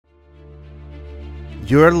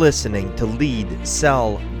You're listening to Lead,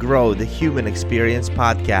 Sell, Grow the Human Experience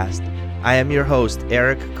podcast. I am your host,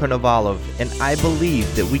 Eric Konovalov, and I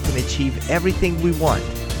believe that we can achieve everything we want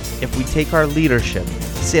if we take our leadership,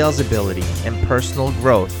 sales ability, and personal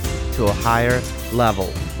growth to a higher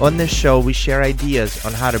level. On this show, we share ideas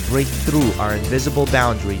on how to break through our invisible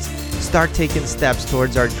boundaries, start taking steps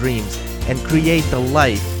towards our dreams, and create the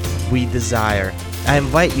life we desire. I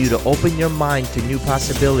invite you to open your mind to new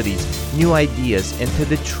possibilities, new ideas, and to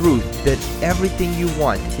the truth that everything you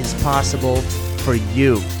want is possible for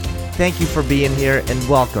you. Thank you for being here and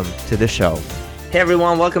welcome to the show. Hey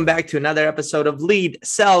everyone, welcome back to another episode of Lead,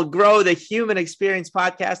 Sell, Grow the Human Experience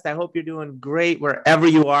podcast. I hope you're doing great wherever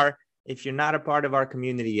you are. If you're not a part of our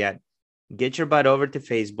community yet, get your butt over to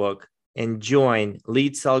Facebook and join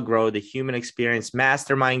Lead, Sell, Grow the Human Experience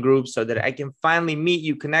Mastermind group so that I can finally meet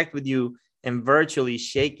you, connect with you, and virtually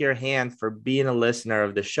shake your hand for being a listener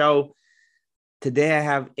of the show. Today, I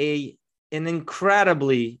have an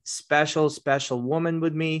incredibly special woman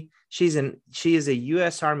with me. She is a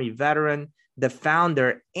U.S. Army veteran, the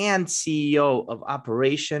founder and CEO of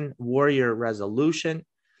Operation Warrior Resolution.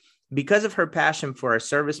 Because of her passion for our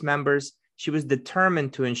service members, she was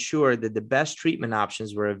determined to ensure that the best treatment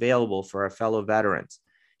options were available for our fellow veterans.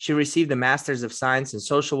 She received a Master's of Science in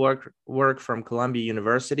Social Work from Columbia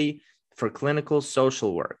University for clinical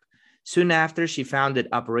social work. Soon after, she founded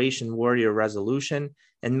Operation Warrior Resolution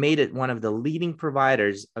and made it one of the leading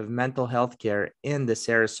providers of mental health care in the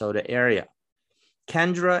Sarasota area.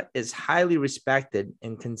 Kendra is highly respected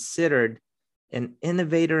and considered an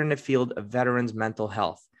innovator in the field of veterans' mental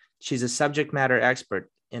health. She's a subject matter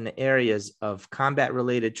expert in the areas of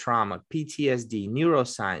combat-related trauma, PTSD,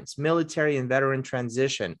 neuroscience, military and veteran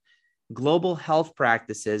transition, global health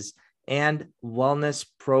practices, and wellness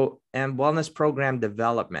program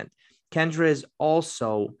development. Kendra is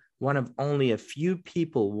also one of only a few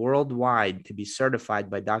people worldwide to be certified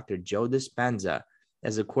by Dr. Joe Dispenza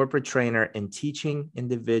as a corporate trainer in teaching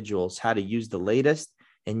individuals how to use the latest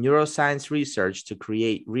in neuroscience research to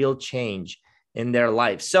create real change in their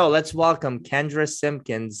life. So let's welcome Kendra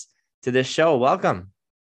Simpkins to the show. Welcome.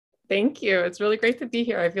 Thank you. It's really great to be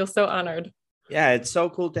here. I feel so honored. Yeah, it's so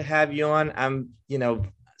cool to have you on. I'm,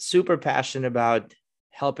 super passionate about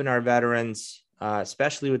helping our veterans,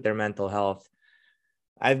 especially with their mental health.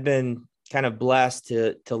 I've been kind of blessed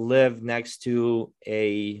to live next to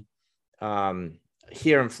here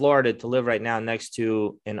in Florida, to live right now next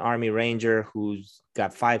to an Army Ranger who's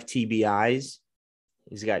got 5 TBIs.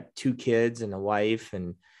 He's got 2 kids and a wife,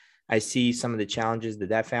 and I see some of the challenges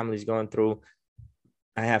that family's going through.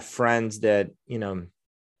 I have friends that,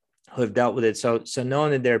 who have dealt with it. So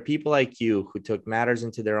knowing that there are people like you who took matters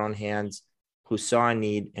into their own hands, who saw a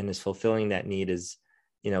need and is fulfilling that need is,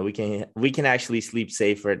 we can actually sleep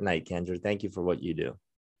safer at night, Kendra. Thank you for what you do.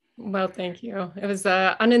 Well, thank you. It was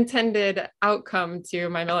an unintended outcome to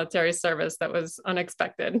my military service that was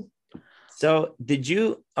unexpected. So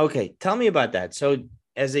tell me about that. So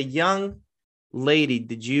as a young lady,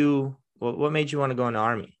 what made you want to go in the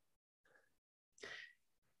Army?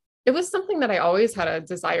 It was something that I always had a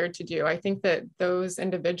desire to do. I think that those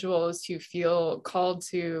individuals who feel called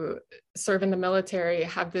to serve in the military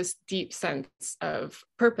have this deep sense of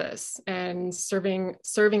purpose and serving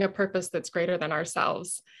a purpose that's greater than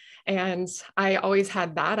ourselves. And I always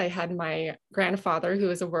had that. I had my grandfather, who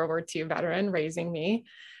was a World War II veteran, raising me.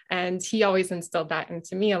 And he always instilled that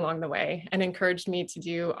into me along the way and encouraged me to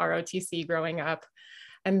do ROTC growing up.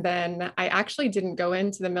 And then I actually didn't go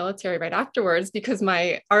into the military right afterwards because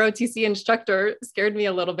my ROTC instructor scared me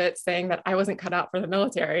a little bit, saying that I wasn't cut out for the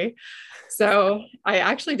military. So I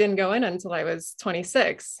actually didn't go in until I was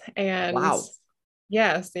 26. And wow.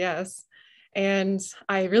 Yes. And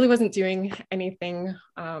I really wasn't doing anything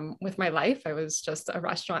with my life. I was just a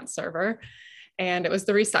restaurant server. And it was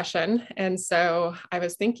the recession. And so I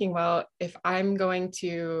was thinking, well, if I'm going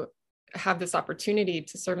to have this opportunity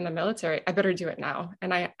to serve in the military, I better do it now.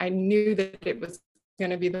 And I knew that it was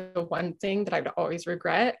going to be the one thing that I would always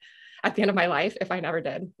regret at the end of my life if I never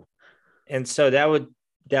did. And so that would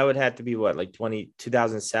have to be what, like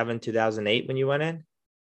 2007, 2008 when you went in?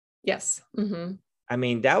 Yes. Mm-hmm. I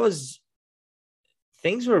mean,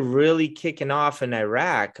 things were really kicking off in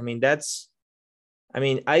Iraq.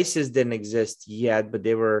 ISIS didn't exist yet, but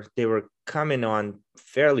they were coming on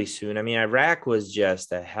fairly soon. Iraq was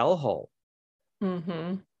just a hellhole.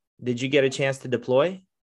 Mm-hmm. Did you get a chance to deploy?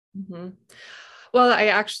 Mm-hmm. Well, I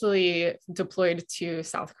actually deployed to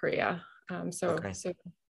South Korea. So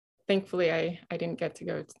thankfully I didn't get to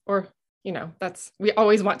go, we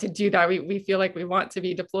always want to do that. We feel like we want to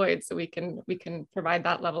be deployed so we can provide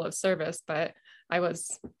that level of service, but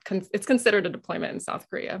it's considered a deployment in South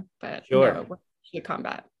Korea, but Sure. no, we're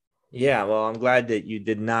combat. Yeah, well, I'm glad that you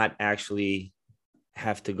did not actually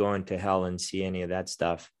have to go into hell and see any of that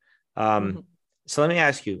stuff. Mhm. So let me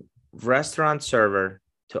ask you, restaurant server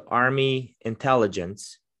to Army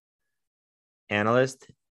intelligence analyst,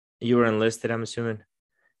 you were enlisted, I'm assuming.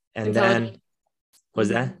 And Intelligence. then was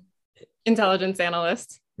that Mhm. Intelligence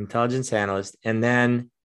analyst. intelligence analyst? And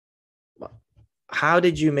then how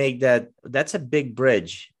did you make that? That's a big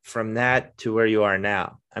bridge from that to where you are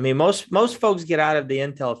now. I mean, most folks get out of the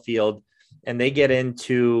intel field and they get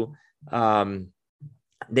into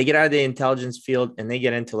they get out of the intelligence field and they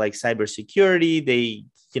get into like cybersecurity. They,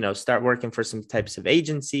 start working for some types of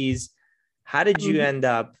agencies. How did you Mhm. end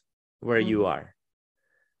up where you Mhm. are?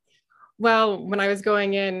 Well, when I was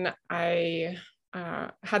going in, I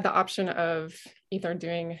had the option of either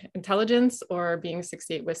doing intelligence or being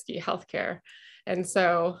 68 Whiskey healthcare. And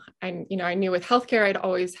so I knew with healthcare, I'd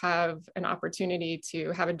always have an opportunity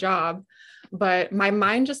to have a job, but my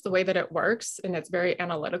mind, just the way that it works, and it's very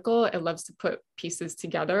analytical, it loves to put pieces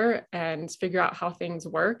together and figure out how things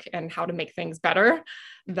work and how to make things better.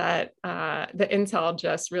 That the intel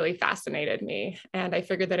just really fascinated me. And I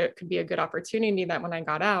figured that it could be a good opportunity that when I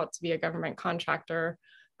got out to be a government contractor,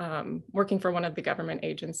 working for one of the government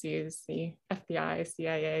agencies, the FBI,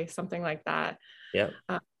 CIA, something like that. Yeah.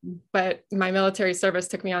 But my military service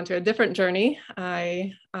took me onto a different journey.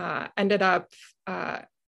 I ended up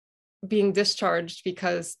being discharged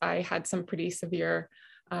because I had some pretty severe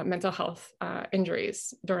mental health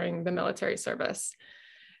injuries during the military service.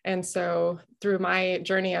 And so through my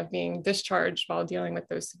journey of being discharged while dealing with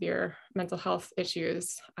those severe mental health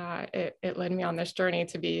issues, it led me on this journey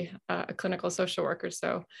to be a clinical social worker.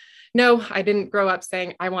 So no, I didn't grow up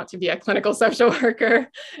saying I want to be a clinical social worker.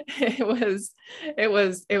 It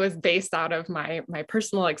was based out of my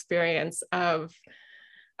personal experience of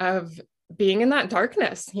being in that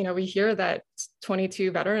darkness. We hear that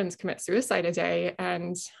 22 veterans commit suicide a day.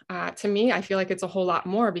 And to me, I feel like it's a whole lot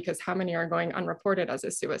more, because how many are going unreported as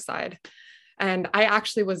a suicide? And I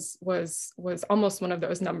actually was almost one of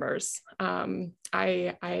those numbers.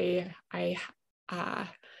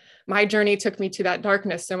 My journey took me to that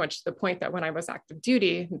darkness so much to the point that when I was active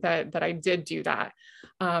duty, that I did do that.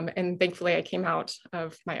 And thankfully I came out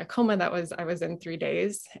of my coma I was in 3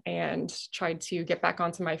 days, and tried to get back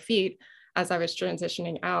onto my feet as I was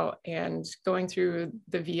transitioning out and going through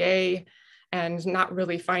the VA and not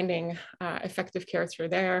really finding effective care through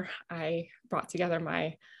there. I brought together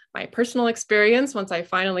my personal experience once I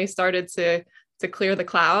finally started to clear the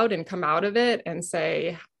cloud and come out of it and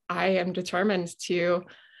say, I am determined to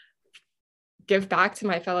give back to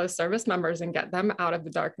my fellow service members and get them out of the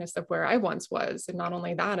darkness of where I once was. And not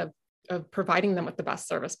only that, of providing them with the best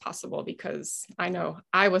service possible, because I know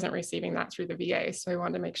I wasn't receiving that through the VA. So I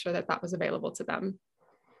wanted to make sure that that was available to them.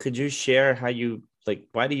 Could you share how you,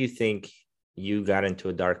 why do you think you got into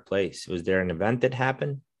a dark place? Was there an event that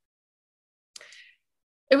happened?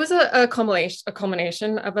 It was a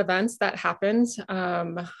culmination of events that happened,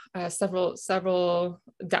 several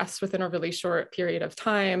deaths within a really short period of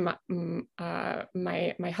time.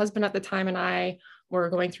 My husband at the time and I were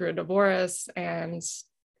going through a divorce, and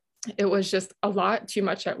it was just a lot too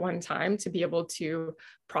much at one time to be able to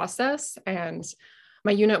process. And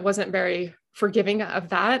my unit wasn't very forgiving of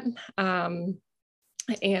that.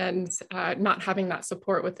 And not having that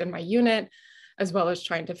support within my unit, as well as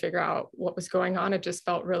trying to figure out what was going on, it just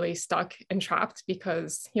felt really stuck and trapped,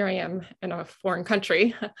 because here I am in a foreign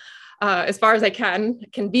country, as far as I can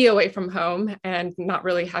be away from home, and not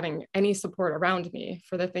really having any support around me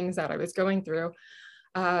for the things that I was going through.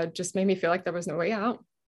 Just made me feel like there was no way out.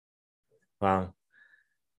 Wow.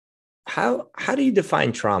 How do you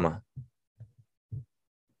define trauma?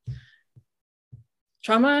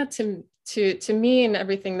 Trauma to me, and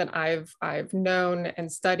everything that I've known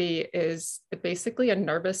and studied, is basically a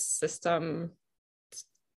nervous system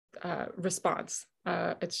response.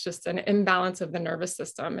 It's just an imbalance of the nervous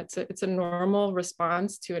system. It's a normal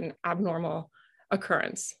response to an abnormal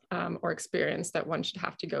occurrence or experience that one should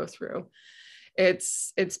have to go through.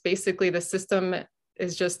 It's basically the system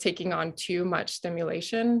is just taking on too much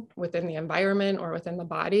stimulation within the environment or within the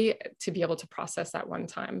body to be able to process at one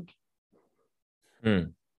time.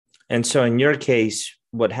 And so in your case,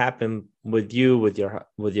 what happened with you, with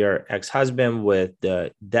your ex-husband, with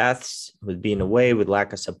the deaths, with being away, with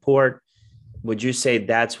lack of support, would you say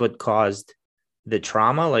that's what caused the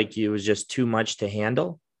trauma? Like it was just too much to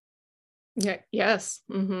handle? Yeah. Yes.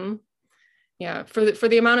 Mm-hmm. Yeah. For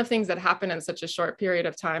the amount of things that happen in such a short period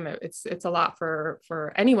of time, it's a lot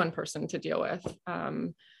for any one person to deal with.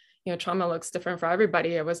 trauma looks different for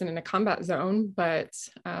everybody. I wasn't in a combat zone, but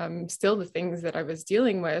still the things that I was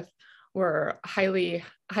dealing with were highly,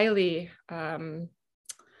 I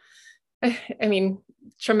mean,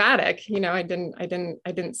 traumatic. I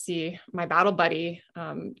didn't see my battle buddy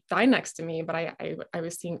die next to me, but I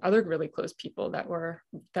was seeing other really close people that were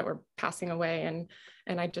passing away,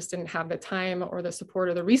 and I just didn't have the time or the support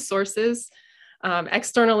or the resources,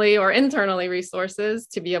 externally or internally resources,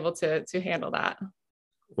 to be able to handle that.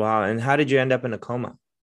 Wow. And how did you end up in a coma?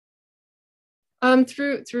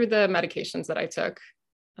 Through the medications that I took,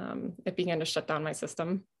 it began to shut down my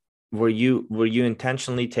system. Were you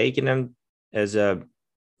intentionally taking them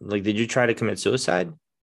did you try to commit suicide?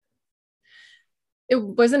 It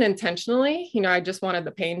wasn't intentionally, I just wanted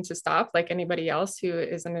the pain to stop, like anybody else who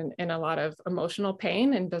is in a lot of emotional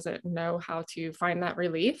pain and doesn't know how to find that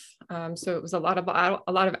relief. So it was a lot of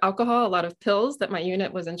alcohol, a lot of pills that my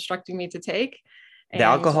unit was instructing me to take. The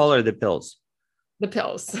alcohol or the pills? The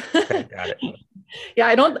pills. Okay, got it. Yeah,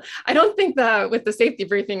 I don't think that with the safety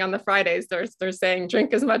briefing on the Fridays, they're saying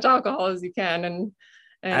drink as much alcohol as you can. And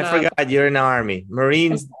I forgot you're in the Army.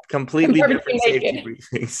 Marines, completely different safety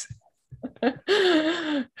briefings.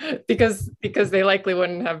 because they likely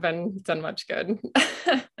wouldn't have been done much good.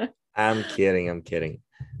 I'm kidding.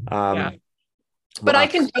 Yeah. But I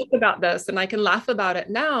can joke about this and I can laugh about it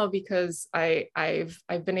now because I've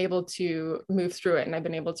been able to move through it and I've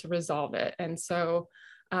been able to resolve it. And so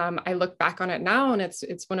I look back on it now, and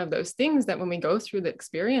it's one of those things that when we go through the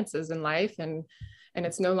experiences in life and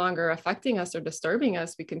it's no longer affecting us or disturbing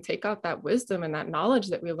us, we can take out that wisdom and that knowledge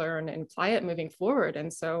that we learn and apply it moving forward.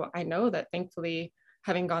 And so I know that, thankfully,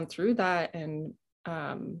 having gone through that and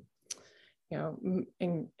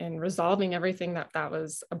in resolving everything that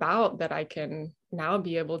was about, that I can now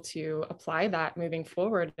be able to apply that moving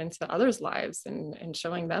forward into others' lives and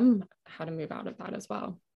showing them how to move out of that as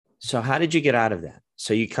well. So how did you get out of that?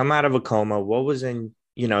 So you come out of a coma. What was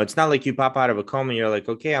it's not like you pop out of a coma and you're like,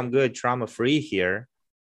 okay, I'm good, trauma free here.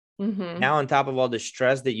 Mm-hmm. Now, on top of all the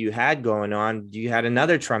stress that you had going on, you had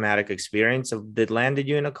another traumatic experience that landed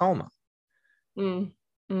you in a coma.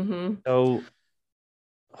 Mm-hmm. So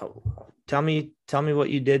tell me what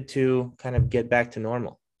you did to kind of get back to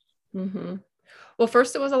normal. Mm-hmm. Well,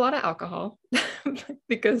 first, it was a lot of alcohol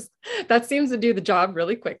because that seems to do the job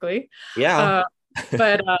really quickly. Yeah.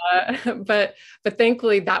 But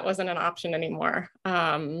thankfully that wasn't an option anymore,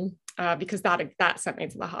 because that sent me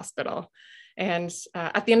to the hospital. And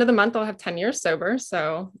at the end of the month, I'll have 10 years sober.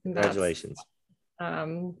 So congratulations.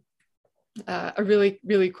 A really,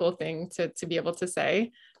 really cool thing to be able to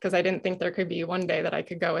say, because I didn't think there could be one day that I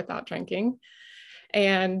could go without drinking.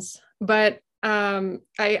 But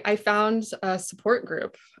I found a support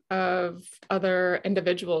group of other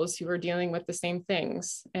individuals who were dealing with the same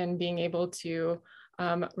things and being able to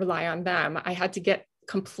rely on them. I had to get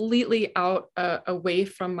completely out, away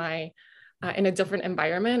from in a different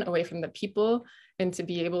environment, away from the people, and to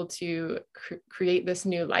be able to create this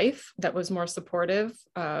new life that was more supportive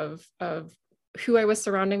of who I was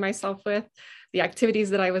surrounding myself with, the activities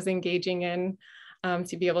that I was engaging in,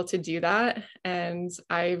 to be able to do that. And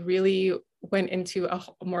I really went into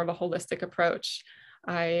more of a holistic approach.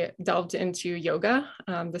 I delved into yoga,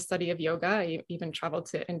 the study of yoga. I even traveled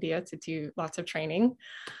to India to do lots of training,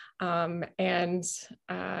 and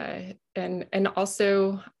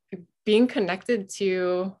also being connected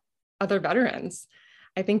to other veterans.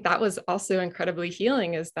 I think that was also incredibly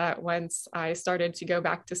healing, is that once I started to go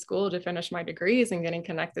back to school to finish my degrees and getting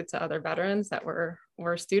connected to other veterans that were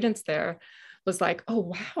students there, was like,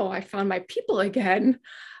 oh, wow, I found my people again.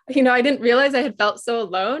 I didn't realize I had felt so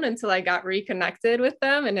alone until I got reconnected with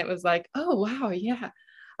them. And it was like, oh, wow, yeah.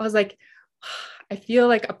 I was like, I feel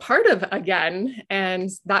like a part of again. And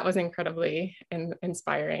that was incredibly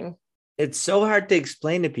inspiring. It's so hard to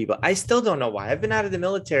explain to people. I still don't know why. I've been out of the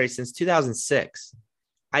military since 2006.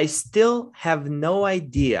 I still have no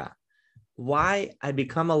idea why I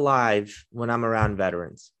become alive when I'm around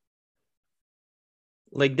veterans.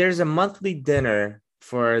 Like, there's a monthly dinner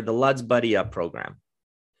for the Luds Buddy Up program.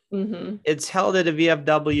 Mm-hmm. It's held at a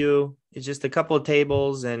VFW. It's just a couple of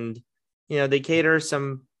tables, and they cater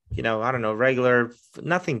some, I don't know, regular,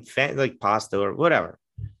 nothing fancy, like pasta or whatever.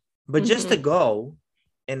 But just to go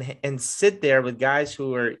and sit there with guys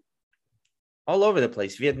who are all over the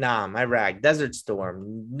place: Vietnam, Iraq, Desert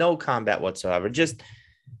Storm, no combat whatsoever. Just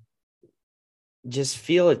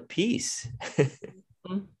feel at peace.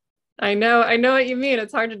 I know what you mean.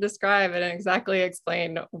 It's hard to describe and exactly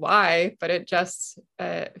explain why, but it just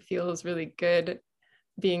feels really good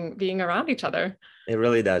being around each other. It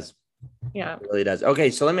really does. Yeah. It really does. Okay,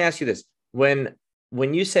 so let me ask you this. When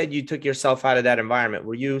when you said you took yourself out of that environment,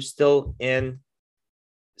 were you still in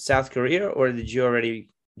South Korea or did you already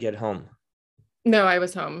get home? No, I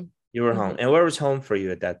was home. You were home. And where was home for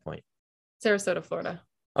you at that point? Sarasota, Florida.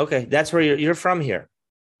 Okay. That's where you're from here.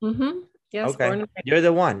 Yes. Okay. Born You're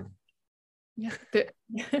the one. Yeah.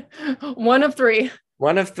 One of three.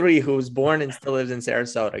 One of three who was born and still lives in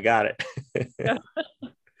Sarasota. Got it. Yeah.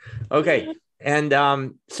 Okay.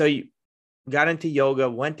 And so you got into yoga,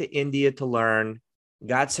 went to India to learn,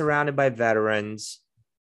 got surrounded by veterans.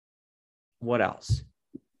 What else?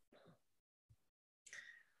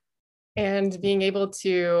 And being able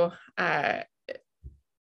to have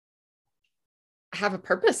a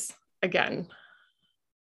purpose again.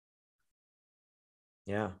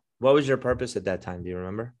 Yeah. What was your purpose at that time? Do you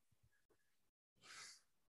remember?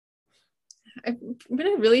 When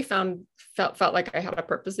I really felt like I had a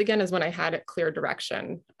purpose again is when I had a clear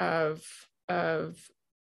direction of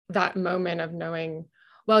that moment of knowing,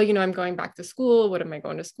 well, I'm going back to school. What am I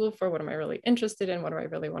going to school for? What am I really interested in? What do I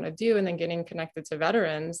really want to do? And then getting connected to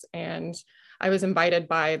veterans. And I was invited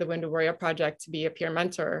by the Wounded Warrior Project to be a peer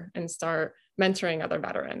mentor and start mentoring other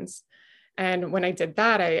veterans. And when I did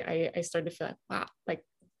that, I started to feel like, wow, like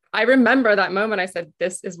I remember that moment. I said,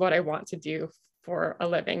 this is what I want to do for a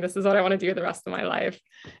living. This is what I want to do the rest of my life.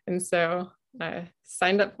 And so I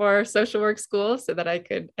signed up for social work school so that I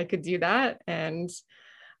could do that and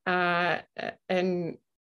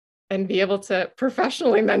be able to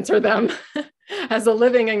professionally mentor them as a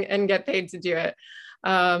living and get paid to do it.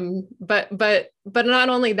 But not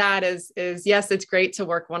only that is yes, it's great to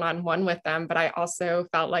work one-on-one with them, but I also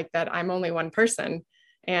felt like that I'm only one person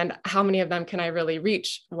and how many of them can I really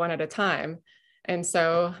reach one at a time? And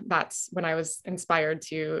so that's when I was inspired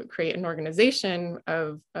to create an organization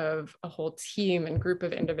of a whole team and group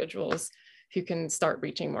of individuals who can start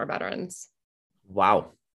reaching more veterans.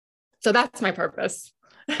 Wow. So that's my purpose.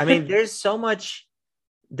 I mean, there's so much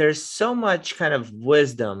kind of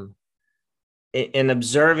wisdom in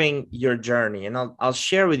observing your journey. And I'll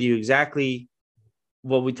share with you exactly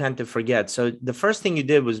what we tend to forget. So the first thing you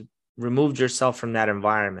did was removed yourself from that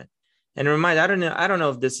environment. And remind, I don't know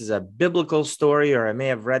if this is a biblical story or I may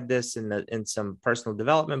have read this in some personal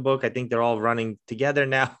development book. I think they're all running together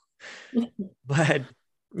now. But,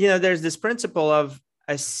 there's this principle of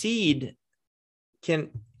a seed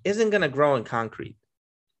isn't going to grow in concrete.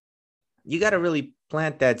 You got to really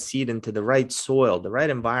plant that seed into the right soil, the right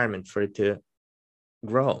environment for it to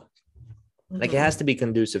grow. Like it has to be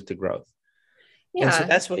conducive to growth. Yeah. And so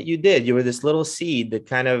that's what you did. You were this little seed that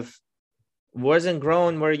kind of wasn't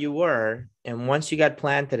growing where you were. And once you got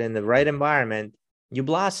planted in the right environment, you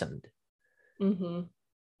blossomed.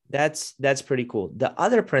 That's pretty cool. The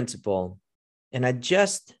other principle, and I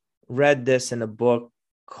just read this in a book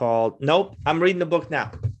I'm reading the book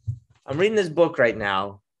now. I'm reading this book right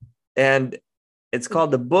now. And it's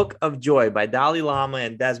called The Book of Joy by Dalai Lama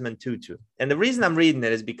and Desmond Tutu. And the reason I'm reading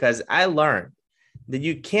it is because I learned that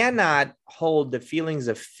you cannot hold the feelings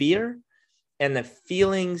of fear and the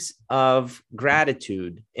feelings of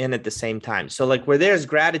gratitude in at the same time. So like where there's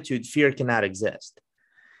gratitude, fear cannot exist.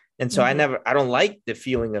 And so I don't like the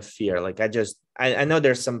feeling of fear. Like I know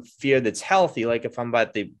there's some fear that's healthy. Like if I'm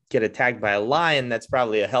about to get attacked by a lion, that's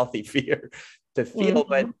probably a healthy fear to feel.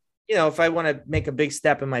 But if I want to make a big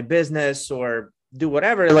step in my business or do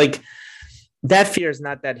whatever, like that fear is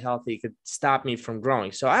not that healthy. It could stop me from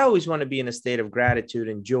growing. So I always want to be in a state of gratitude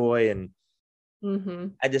and joy. And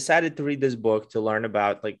I decided to read this book to learn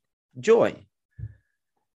about like joy.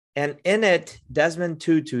 And in it, Desmond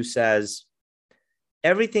Tutu says,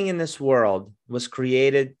 everything in this world was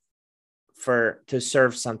created to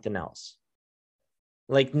serve something else.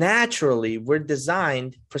 Like naturally, we're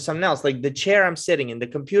designed for something else. Like the chair I'm sitting in, the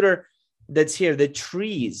computer that's here, the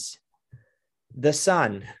trees, the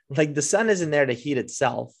sun. Like the sun isn't there to heat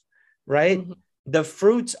itself, right? The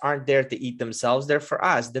fruits aren't there to eat themselves. They're for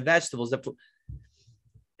us, the vegetables.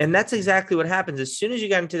 And that's exactly what happens. As soon as you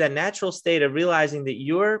get into that natural state of realizing that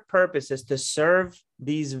your purpose is to serve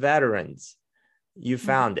these veterans, you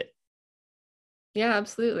found it. Yeah,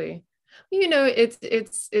 absolutely.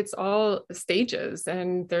 It's all stages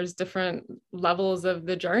and there's different levels of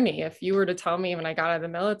the journey. If you were to tell me when I got out of the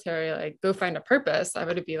military, like go find a purpose, I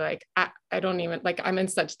would be like, I don't even like, I'm in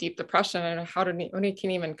such deep depression and when I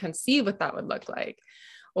can't even conceive what that would look like.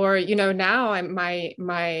 Or, now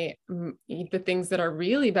the things that are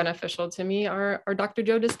really beneficial to me are Dr.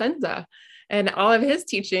 Joe Dispenza and all of his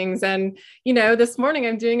teachings. And, this morning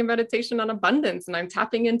I'm doing a meditation on abundance and I'm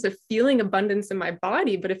tapping into feeling abundance in my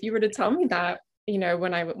body. But if you were to tell me that,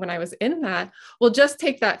 when I was in that, well, just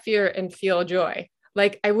take that fear and feel joy.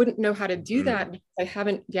 Like I wouldn't know how to do Mm. that because I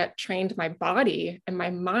haven't yet trained my body and my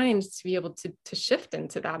mind to be able to shift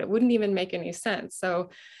into that. It wouldn't even make any sense. So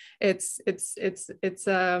it's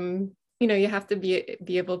you have to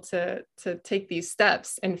be able to take these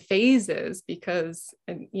steps and phases because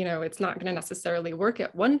it's not going to necessarily work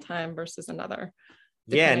at one time versus another,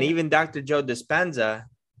 Yeah. And depending. even Dr. Joe Dispenza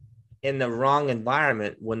in the wrong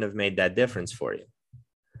environment wouldn't have made that difference for you.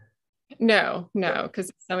 No,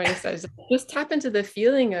 because somebody says just tap into the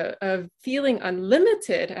feeling of feeling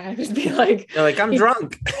unlimited. I would be like, You're like, I'm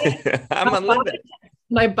drunk. I'm unlimited.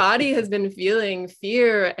 My body has been feeling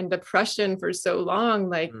fear and depression for so long.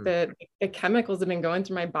 Like Mm. the chemicals have been going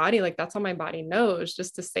through my body. Like that's all my body knows.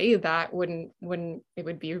 Just to say that wouldn't it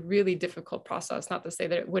would be a really difficult process. Not to say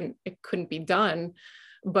that it couldn't be done,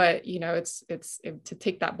 but to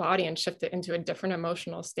take that body and shift it into a different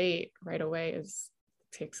emotional state right away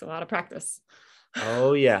takes a lot of practice.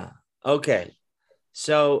 Oh, yeah. Okay.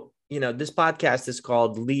 So, this podcast is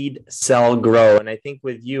called Lead, Sell, Grow. And I think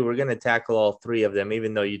with you, we're going to tackle all three of them,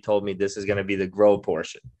 even though you told me this is going to be the grow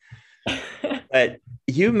portion. But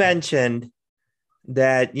you mentioned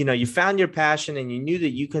that, you found your passion and you knew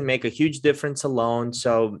that you can make a huge difference alone.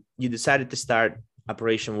 So you decided to start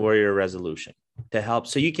Operation Warrior Resolution to help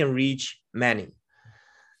so you can reach many.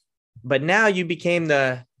 But now you became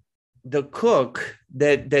the cook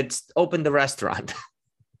that's opened the restaurant,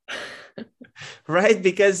 right?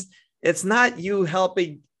 Because it's not you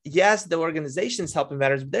helping. Yes, the organization's helping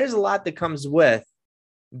veterans, but there's a lot that comes with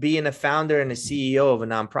being a founder and a CEO of a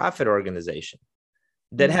nonprofit organization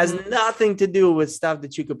that has nothing to do with stuff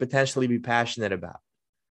that you could potentially be passionate about.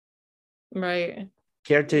 Right.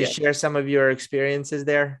 Care to share some of your experiences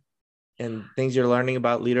there and things you're learning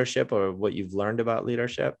about leadership or what you've learned about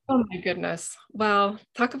leadership? Oh my goodness. Well,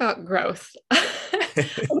 talk about growth. I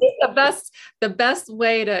think the best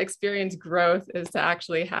way to experience growth is to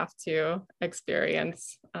actually have to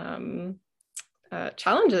experience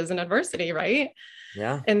challenges and adversity, right?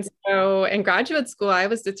 Yeah. And so in graduate school, I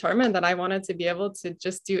was determined that I wanted to be able to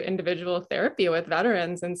just do individual therapy with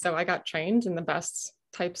veterans. And so I got trained in the best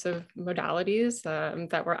types of modalities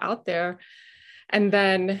that were out there. And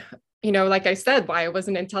then, like I said, why I was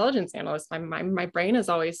an intelligence analyst, my brain is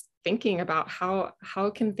always thinking about how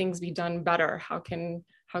can things be done better? How can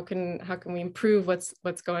we improve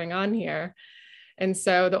what's going on here? And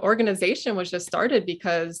so the organization was just started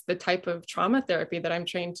because the type of trauma therapy that I'm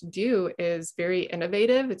trained to do is very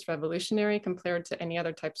innovative. It's revolutionary compared to any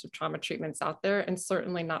other types of trauma treatments out there, and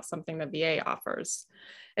certainly not something that VA offers.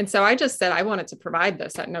 And so I just said I wanted to provide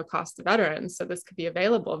this at no cost to veterans, so this could be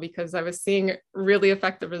available because I was seeing really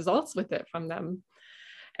effective results with it from them.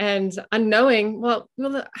 And unknowing,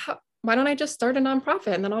 why don't I just start a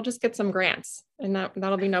nonprofit and then I'll just get some grants and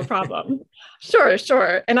that'll be no problem.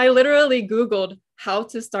 Sure. And I literally Googled how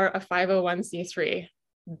to start a 501c3.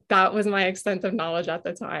 That was my extent of knowledge at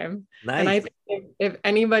the time. Nice. And I think if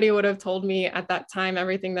anybody would have told me at that time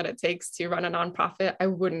everything that it takes to run a nonprofit,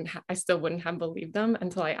 I still wouldn't have believed them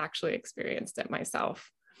until I actually experienced it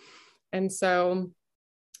myself. And so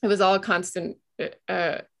it was all constant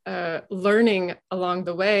learning along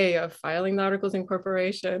the way of filing the articles of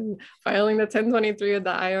incorporation, filing the 1023 of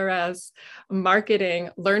the IRS,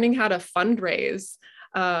 marketing, learning how to fundraise,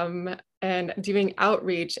 and doing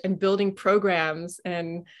outreach and building programs.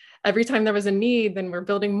 And every time there was a need, then we're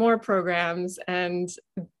building more programs. And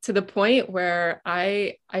to the point where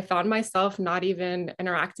I found myself not even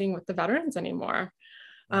interacting with the veterans anymore.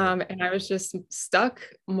 And I was just stuck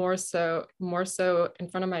more so in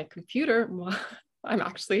front of my computer.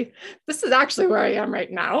 This is actually where I am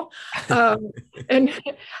right now. And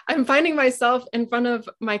I'm finding myself in front of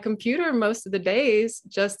my computer most of the days,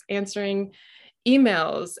 just answering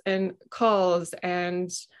emails and calls and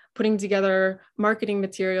putting together marketing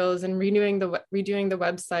materials and redoing the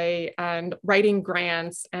website and writing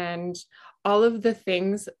grants and all of the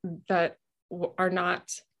things that are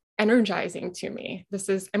not energizing to me.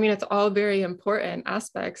 It's all very important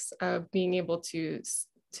aspects of being able to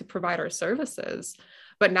provide our services.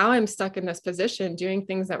 But now I'm stuck in this position doing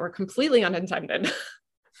things that were completely unintended.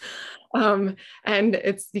 And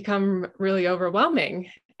it's become really overwhelming.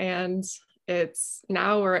 And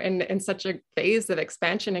now we're in such a phase of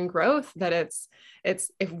expansion and growth that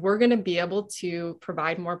it's if we're going to be able to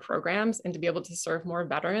provide more programs and to be able to serve more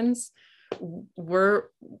veterans, we're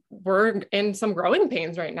in some growing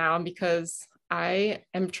pains right now because I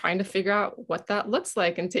am trying to figure out what that looks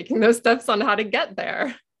like and taking those steps on how to get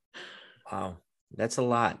there. Wow. That's a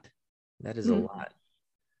lot. That is a lot.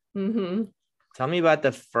 Mm-hmm. Tell me about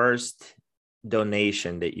the first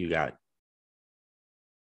donation that you got.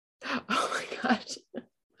 Oh my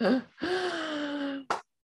gosh.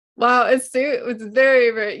 Wow, it's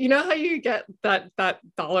very, very, you know how you get that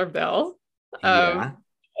dollar bill, Yeah.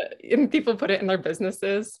 and people put it in their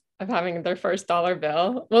businesses of having their first dollar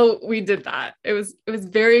bill. Well, we did that. It was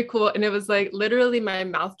very cool. And it was like literally my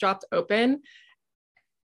mouth dropped open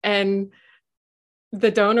and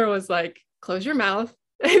the donor was like, close your mouth.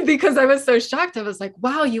 Because I was so shocked. I was like,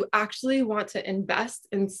 wow, you actually want to invest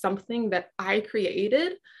in something that I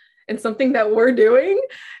created and something that we're doing.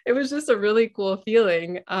 It was just a really cool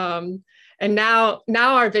feeling. And now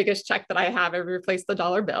our biggest check that I have, I replaced the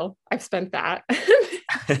dollar bill. I've spent that.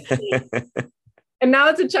 And now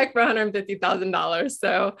it's a check for $150,000.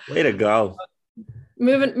 So Way to go.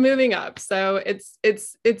 moving up. So it's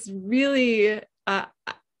really, I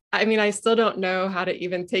mean, I still don't know how to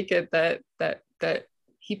even take it that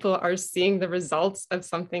people are seeing the results of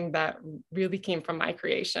something that really came from my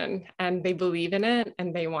creation and they believe in it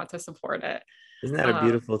and they want to support it. Isn't that a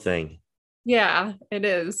beautiful thing? Yeah, it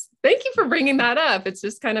is. Thank you for bringing that up. It's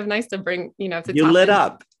just kind of nice to bring, to You tap lit into,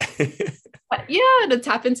 up. to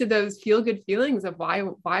tap into those feel good feelings of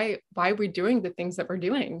why we're doing the things that we're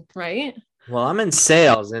doing, right? Well, I'm in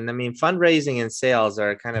sales, and I mean, fundraising and sales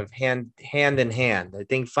are kind of hand in hand. I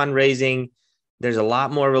think fundraising, there's a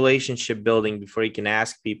lot more relationship building before you can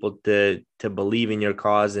ask people to believe in your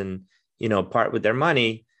cause and, part with their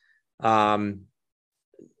money. Fundraising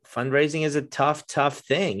is a tough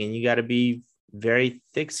thing, and you got to be very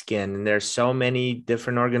thick-skinned. And there's so many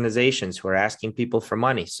different organizations who are asking people for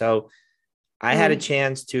money. So I had a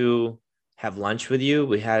chance to have lunch with you.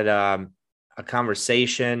 We had a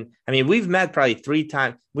conversation. I mean, we've met probably 3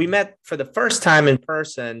 times. We met for the first time in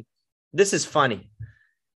person. This is funny.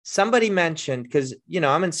 Somebody mentioned, because,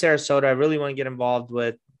 I'm in Sarasota. I really want to get involved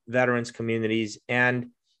with veterans communities. And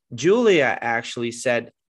Julia actually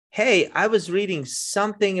said, hey, I was reading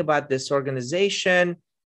something about this organization.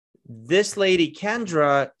 This lady,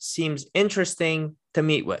 Kendra, seems interesting to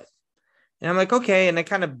meet with. And I'm like, okay. And I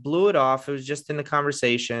kind of blew it off. It was just in the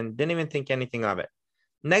conversation. Didn't even think anything of it.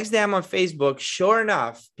 Next day I'm on Facebook. Sure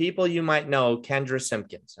enough, people you might know, Kendra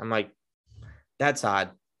Simpkins. I'm like, that's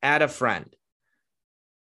odd. Add a friend.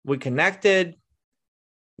 We connected.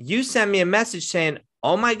 You sent me a message saying,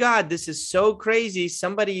 oh my God, this is so crazy.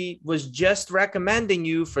 Somebody was just recommending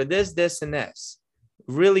you for this, this, and this.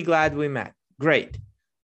 Really glad we met. Great.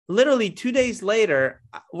 Literally 2 days later,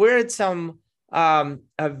 we're at some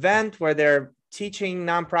event where they're teaching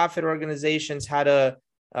nonprofit organizations how to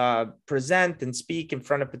present and speak in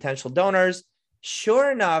front of potential donors.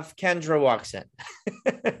 Sure enough, Kendra walks in.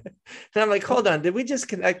 And I'm like, hold on, did we just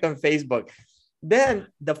connect on Facebook? Then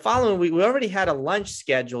the following week, we already had a lunch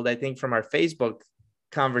scheduled, I think, from our Facebook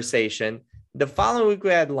conversation. The following week, we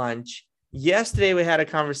had lunch. Yesterday, we had a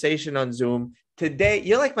conversation on Zoom. Today,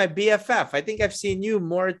 you're like my BFF. I think I've seen you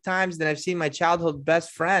more times than I've seen my childhood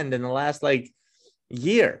best friend in the last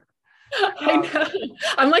year. I know.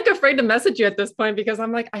 I'm afraid to message you at this point because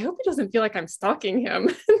I'm like, I hope he doesn't feel like I'm stalking him.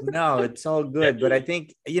 No, it's all good. But I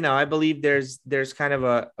think, I believe there's kind of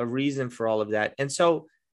a reason for all of that. And so,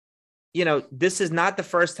 this is not the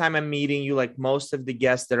first time I'm meeting you, like most of the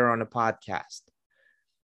guests that are on a podcast.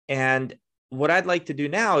 And what I'd like to do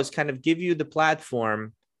now is kind of give you the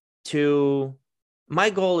platform to, my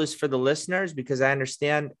goal is for the listeners, because I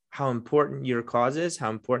understand how important your cause is, how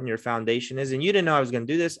important your foundation is. And you didn't know I was going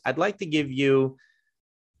to do this. I'd like to give you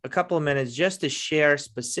a couple of minutes just to share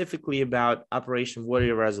specifically about Operation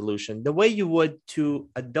Warrior Resolution, the way you would to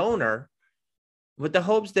a donor, with the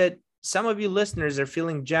hopes that some of you listeners are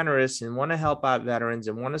feeling generous and want to help out veterans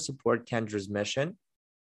and want to support Kendra's mission.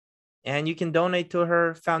 And you can donate to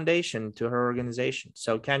her foundation, to her organization.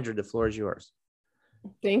 So Kendra, the floor is yours.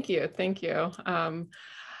 Thank you. Thank you.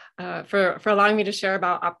 For allowing me to share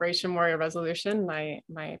about Operation Warrior Resolution, my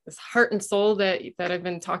this heart and soul that I've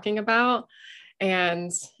been talking about.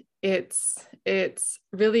 And it's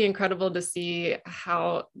really incredible to see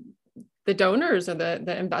how the donors or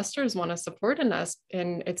the investors want to support in us.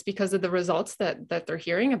 And it's because of the results that they're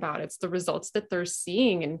hearing about. It's the results that they're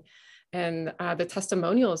seeing and the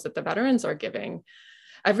testimonials that the veterans are giving.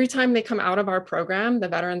 Every time they come out of our program, the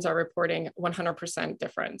veterans are reporting 100%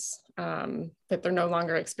 difference, that they're no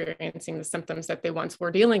longer experiencing the symptoms that they once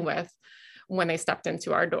were dealing with when they stepped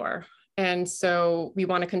into our door. And so we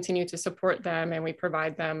want to continue to support them, and we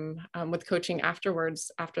provide them with coaching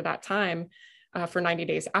afterwards, after that time, for 90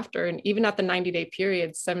 days after. And even at the 90-day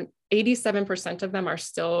period, 87% of them are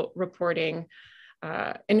still reporting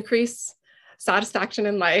increased satisfaction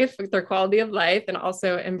in life, with their quality of life, and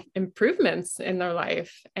also improvements in their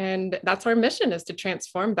life. And that's our mission, is to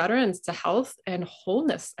transform veterans to health and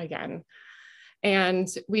wholeness again. And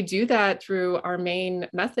we do that through our main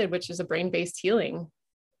method, which is a brain-based healing.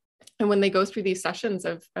 And when they go through these sessions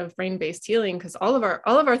of brain-based healing, because all of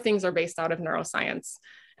our things are based out of neuroscience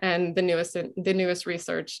and the newest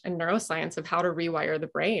research in neuroscience of how to rewire the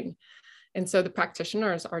brain. And so the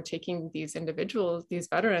practitioners are taking these individuals, these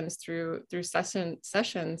veterans, through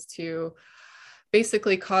sessions to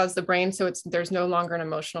basically cause the brain so there's no longer an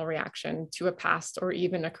emotional reaction to a past or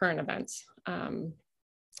even a current event.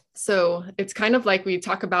 So it's kind of like we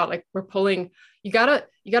talk about, like we're pulling, you gotta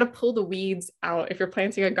pull the weeds out if you're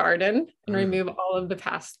planting a garden and remove all of the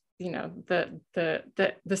past,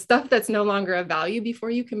 the stuff that's no longer of value before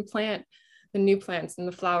you can plant the new plants and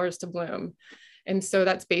the flowers to bloom. And so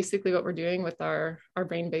that's basically what we're doing with our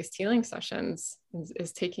brain-based healing sessions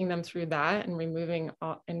is taking them through that and removing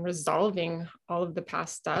and resolving all of the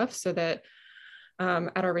past stuff so that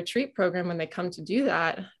at our retreat program, when they come to do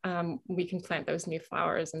that, we can plant those new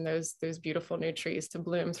flowers and those beautiful new trees to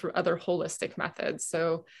bloom through other holistic methods.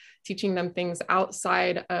 So teaching them things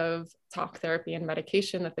outside of talk therapy and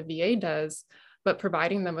medication that the VA does, but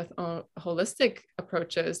providing them with holistic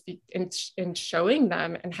approaches and showing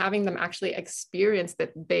them and having them actually experience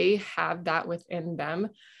that they have that within them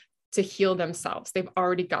to heal themselves. They've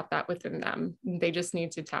already got that within them. They just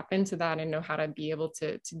need to tap into that and know how to be able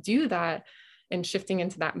to do that, and shifting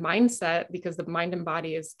into that mindset, because the mind and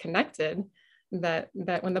body is connected, that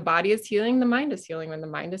when the body is healing, the mind is healing. When the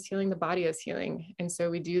mind is healing, the body is healing. And so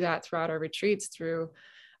we do that throughout our retreats through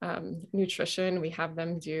nutrition. We have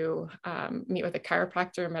them meet with a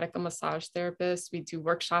chiropractor, a medical massage therapist. We do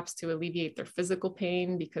workshops to alleviate their physical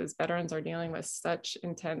pain, because veterans are dealing with such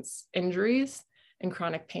intense injuries and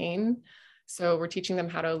chronic pain. So we're teaching them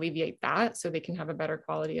how to alleviate that so they can have a better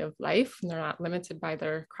quality of life and they're not limited by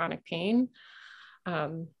their chronic pain.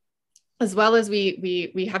 As well as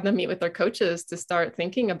we have them meet with their coaches to start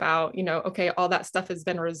thinking about, okay, all that stuff has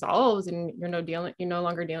been resolved and you're no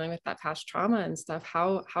longer dealing with that past trauma and stuff.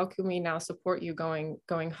 How can we now support you going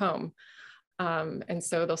home? And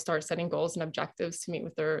so they'll start setting goals and objectives to meet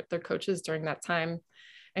with their coaches during that time,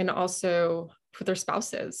 and also for their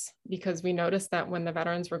spouses, because we noticed that when the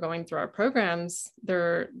veterans were going through our programs,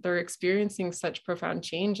 they're experiencing such profound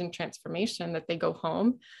change and transformation that they go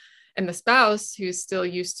home. And the spouse, who's still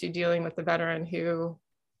used to dealing with the veteran who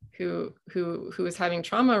is having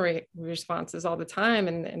trauma responses all the time,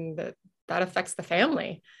 and that affects the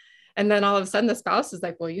family. And then all of a sudden the spouse is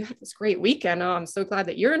like, well, you had this great weekend. Oh, I'm so glad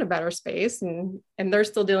that you're in a better space. And they're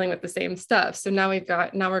still dealing with the same stuff. So now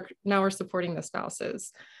we're supporting the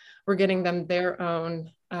spouses. We're getting them their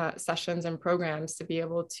own sessions and programs to be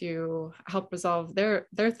able to help resolve their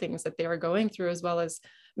things that they are going through, as well as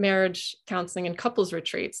marriage counseling and couples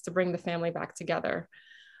retreats to bring the family back together.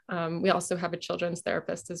 We also have a children's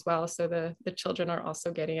therapist as well. So the children are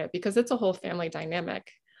also getting it, because it's a whole family dynamic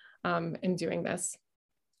in doing this.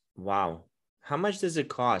 Wow. How much does it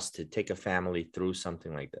cost to take a family through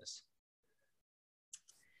something like this?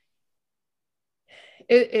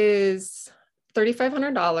 It is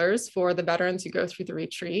 $3,500 for the veterans who go through the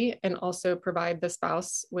retreat, and also provide the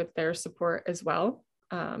spouse with their support as well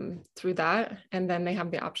through that. And then they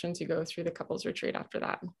have the option to go through the couples retreat after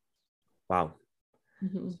that. Wow.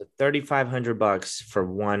 Mm-hmm. So $3,500 for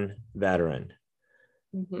one veteran.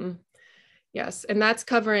 Mm-hmm. Yes. And that's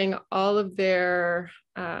covering all of their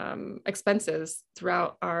expenses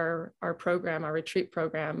throughout our program, our retreat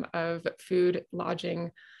program of food,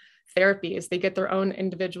 lodging, therapies. They get their own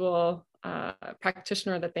individual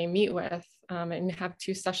practitioner that they meet with and have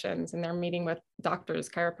 2 sessions, and they're meeting with doctors,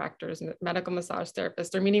 chiropractors, and medical massage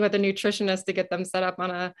therapists. They're meeting with a nutritionist to get them set up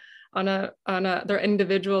on their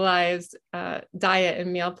individualized diet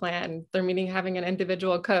and meal plan. They're having an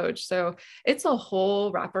individual coach. So it's a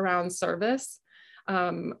whole wraparound service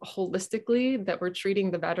holistically that we're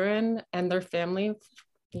treating the veteran and their family,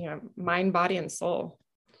 mind, body, and soul.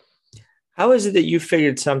 How is it that you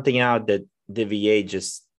figured something out that the VA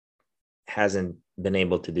just hasn't been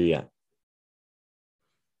able to do yet?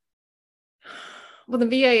 Well, the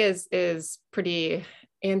VA is pretty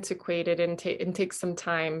antiquated and takes some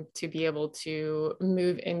time to be able to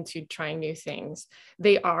move into trying new things.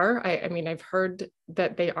 They are, I've heard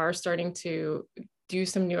that they are starting to do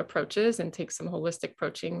some new approaches and take some holistic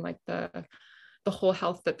approaching, like the whole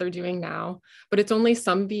health that they're doing now, but it's only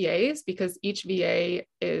some VAs, because each VA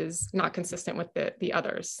is not consistent with the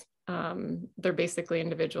others. They're basically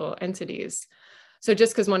individual entities. So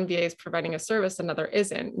just because one VA is providing a service, another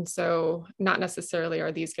isn't. And so not necessarily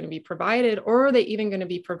are these going to be provided, or are they even going to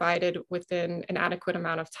be provided within an adequate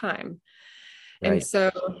amount of time? Right. And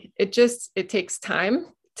so it takes time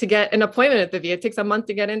to get an appointment at the VA. It takes a month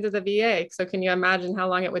to get into the VA. So can you imagine how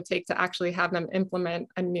long it would take to actually have them implement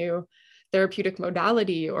a new therapeutic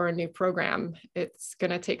modality or a new program, it's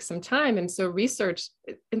going to take some time. And so research,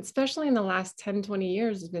 especially in the last 10, 20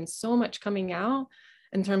 years, has been so much coming out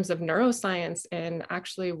in terms of neuroscience and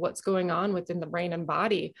actually what's going on within the brain and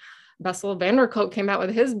body. Bessel van der Kolk came out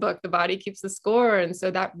with his book, The Body Keeps the Score. And so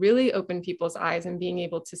that really opened people's eyes and being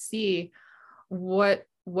able to see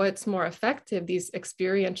what's more effective, these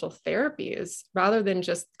experiential therapies, rather than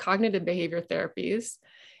just cognitive behavior therapies.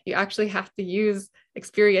 You actually have to use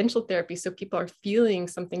experiential therapy so people are feeling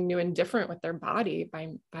something new and different with their body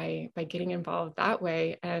by getting involved that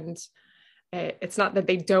way. And it's not that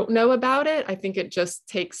they don't know about it. I think it just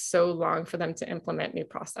takes so long for them to implement new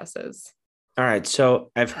processes. All right.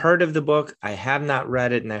 So I've heard of the book. I have not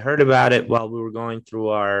read it, and I heard about it while we were going through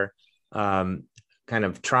our kind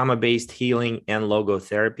of trauma-based healing and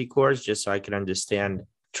logotherapy course, just so I could understand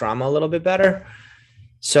trauma a little bit better.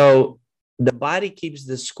 So The Body Keeps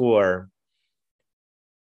the Score.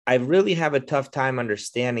 I really have a tough time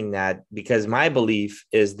understanding that, because my belief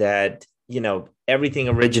is that, everything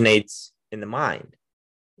originates in the mind,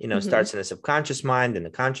 starts in the subconscious mind and the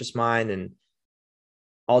conscious mind and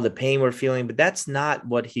all the pain we're feeling. But that's not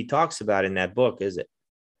what he talks about in that book, is it?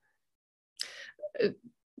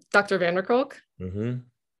 Dr. van der Kolk? Mm-hmm.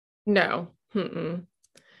 No.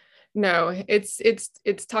 No,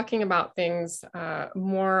 it's talking about things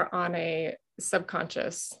more on a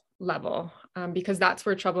subconscious level, because that's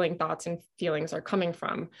where troubling thoughts and feelings are coming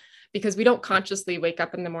from. Because we don't consciously wake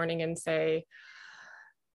up in the morning and say,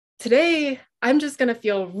 today I'm just going to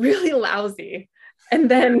feel really lousy, and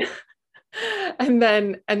then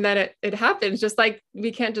it happens. Just like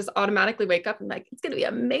we can't just automatically wake up and like, it's going to be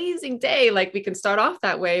an amazing day. Like we can start off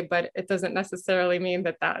that way, but it doesn't necessarily mean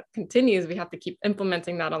that continues. We have to keep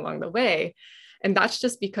implementing that along the way. And that's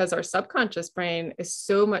just because our subconscious brain is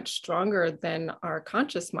so much stronger than our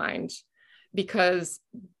conscious mind, because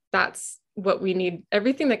that's what we need.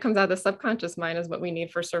 Everything that comes out of the subconscious mind is what we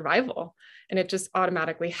need for survival. And it just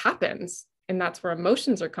automatically happens. And that's where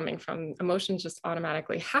emotions are coming from. Emotions just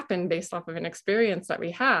automatically happen based off of an experience that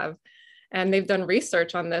we have. And they've done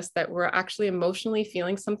research on this, that we're actually emotionally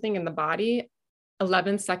feeling something in the body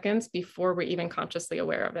 11 seconds before we're even consciously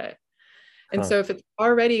aware of it. And so if it's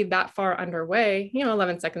already that far underway,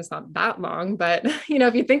 11 seconds, not that long, but,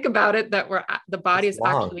 if you think about it, that the body is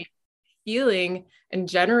actually feeling and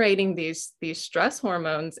generating these stress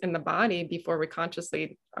hormones in the body before we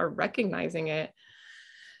consciously are recognizing it,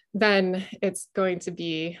 then it's going to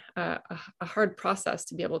be a hard process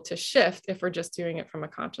to be able to shift if we're just doing it from a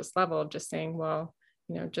conscious level of just saying, well,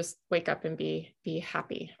 just wake up and be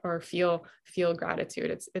happy or feel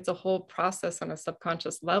gratitude. It's a whole process on a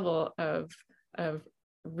subconscious level of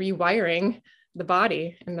rewiring the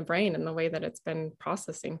body and the brain and the way that it's been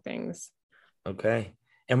processing things. Okay.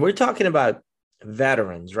 And we're talking about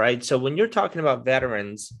veterans, right? So when you're talking about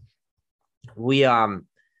veterans, we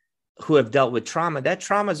who have dealt with trauma, that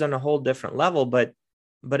trauma is on a whole different level, but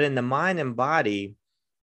in the mind and body,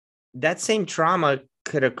 that same trauma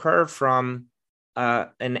could occur from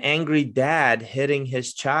an angry dad hitting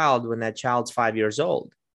his child when that child's 5 years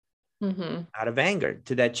old, out of anger,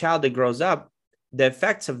 to that child that grows up. The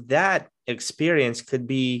effects of that experience could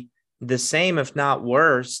be the same, if not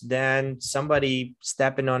worse, than somebody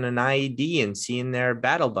stepping on an IED and seeing their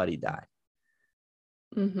battle buddy die.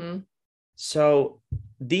 So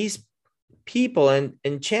these people,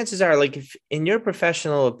 and chances are, like, if in your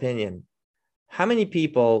professional opinion, how many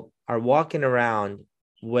people are walking around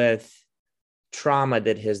with trauma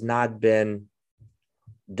that has not been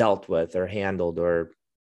dealt with or handled or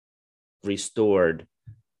restored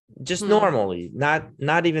just normally,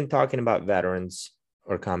 not even talking about veterans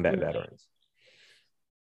or combat veterans?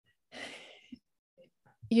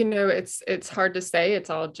 It's hard to say. It's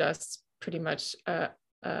all just pretty much a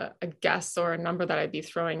guess or a number that I'd be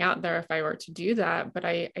throwing out there if I were to do that. But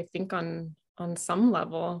I think on some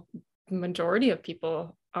level, the majority of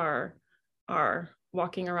people are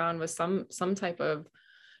walking around with some type of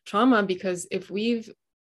trauma, because if we've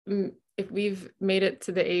made it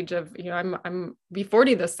to the age of, I'm be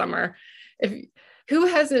 40 this summer.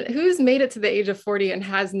 Who's made it to the age of 40 and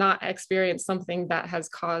has not experienced something that has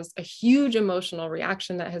caused a huge emotional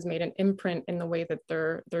reaction that has made an imprint in the way that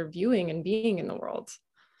they're viewing and being in the world?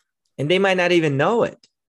 And they might not even know it,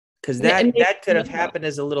 because that could have happened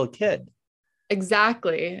as a little kid.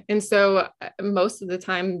 Exactly. And so most of the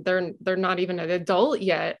time they're not even an adult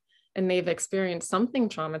yet, and they've experienced something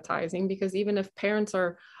traumatizing, because even if parents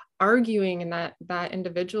are arguing and that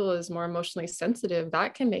individual is more emotionally sensitive,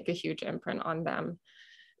 that can make a huge imprint on them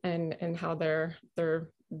and how they're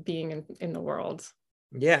being in the world.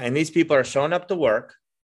 Yeah. And these people are showing up to work.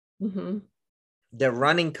 they're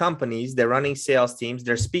running companies, they're running sales teams,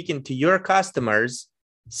 they're speaking to your customers.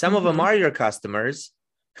 Some of them are your customers.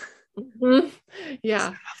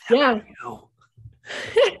 Yeah. Yeah.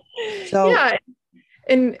 So yeah.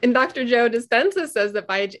 And Dr. Joe Dispenza says that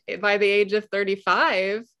by the age of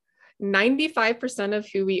 35, 95% of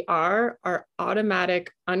who we are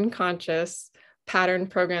automatic, unconscious pattern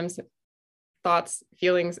programs, thoughts,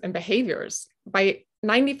 feelings, and behaviors. By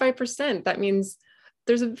 95%, that means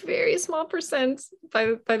there's a very small percent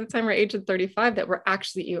by the time we're age of 35 that we're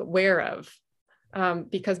actually aware of.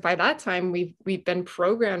 Because by that time we've been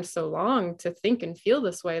programmed so long to think and feel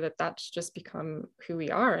this way that's just become who we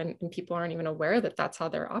are, and people aren't even aware that that's how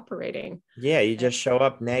they're operating. Yeah, you just show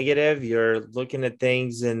up negative. You're looking at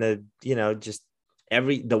things in just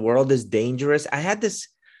the world is dangerous.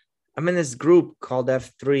 I'm in this group called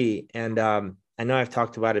F3, and I know I've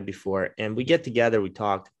talked about it before, and we get together, we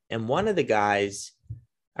talk, and one of the guys,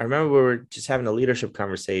 I remember we were just having a leadership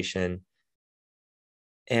conversation,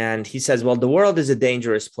 and he says, well, the world is a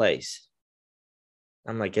dangerous place.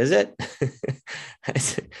 I'm like, is it? I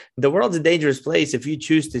said, the world's a dangerous place. If you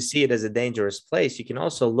choose to see it as a dangerous place, you can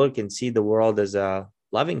also look and see the world as a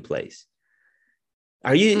loving place.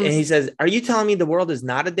 And he says, are you telling me the world is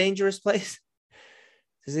not a dangerous place?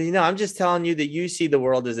 I said, I'm just telling you that you see the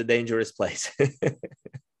world as a dangerous place.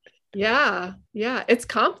 Yeah. It's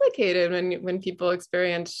complicated when people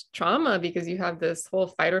experience trauma, because you have this whole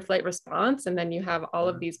fight or flight response, and then you have all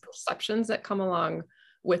of these perceptions that come along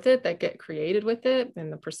with it, that get created with it,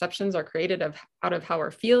 and the perceptions are created out of how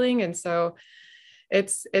we're feeling. And so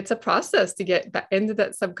it's a process to get back into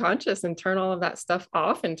that subconscious and turn all of that stuff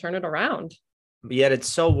off and turn it around. But yet it's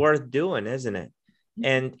so worth doing, isn't it?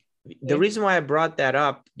 And the reason why I brought that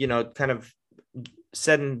up, kind of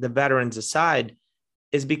setting the veterans aside,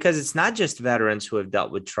 is because it's not just veterans who have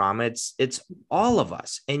dealt with trauma. It's all of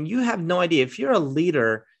us. And you have no idea. If you're a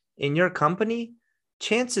leader in your company,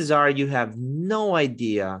 chances are you have no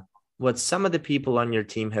idea what some of the people on your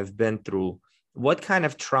team have been through, what kind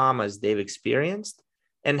of traumas they've experienced,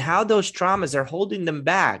 and how those traumas are holding them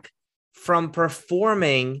back from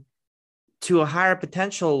performing to a higher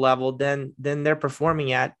potential level than they're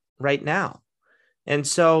performing at right now. And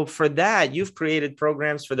so for that, you've created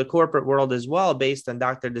programs for the corporate world as well, based on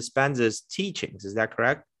Dr. Dispenza's teachings. Is that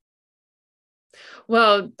correct?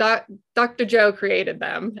 Well, Dr. Joe created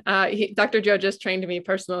them. Dr. Joe just trained me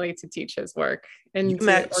personally to teach his work. And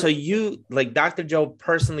Dr. Joe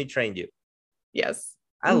personally trained you? Yes.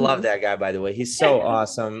 I love that guy, by the way. He's so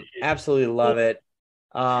awesome. Absolutely love it.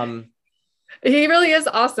 He really is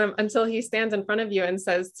awesome until he stands in front of you and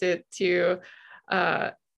says to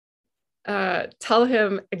tell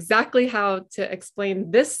him exactly how to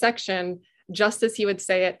explain this section, just as he would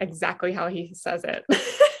say it exactly how he says it.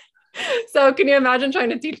 So can you imagine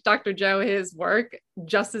trying to teach Dr. Joe his work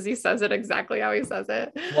just as he says it exactly how he says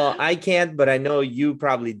it? Well, I can't, but I know you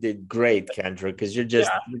probably did great, Kendra, because you're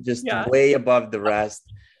just way above the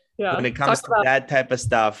rest when it comes to that type of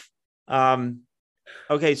stuff.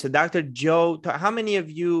 Okay, so Dr. Joe, how many of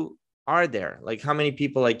you are there? Like, how many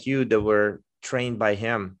people like you that were trained by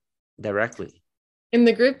him directly? In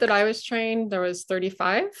the group that I was trained, there was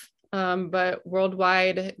 35. But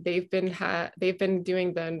worldwide, they've been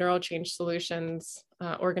doing the Neural Change Solutions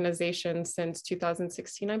organization since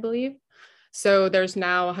 2016, I believe. So there's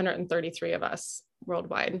now 133 of us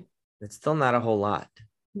worldwide. It's still not a whole lot.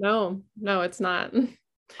 No, it's not.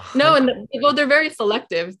 No, and they're very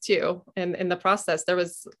selective too. And in the process, there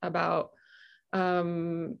was about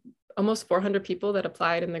almost 400 people that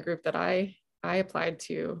applied in the group that I applied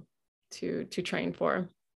to train for.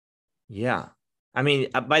 Yeah. I mean,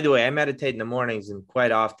 by the way, I meditate in the mornings, and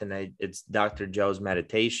quite often it's Dr. Joe's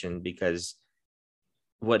meditation, because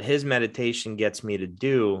what his meditation gets me to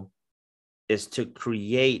do is to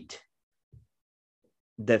create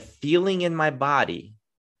the feeling in my body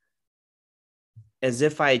as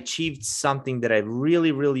if I achieved something that I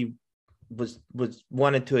really, really was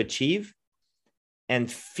wanted to achieve,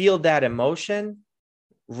 and feel that emotion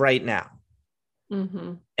right now.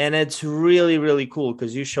 Mm-hmm. And it's really, really cool,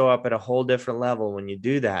 because you show up at a whole different level when you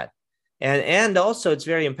do that. And also it's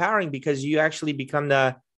very empowering, because you actually become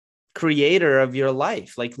the creator of your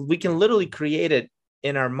life. Like, we can literally create it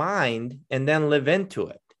in our mind and then live into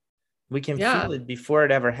it. We can feel it before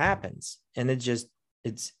it ever happens. And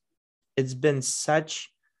it's been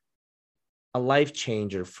such a life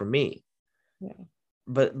changer for me. Yeah.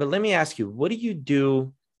 But let me ask you, what do you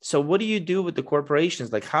do? So what do you do with the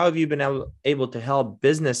corporations? Like, how have you been able to help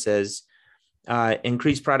businesses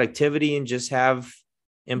increase productivity and just have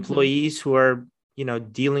employees who are,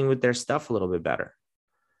 dealing with their stuff a little bit better?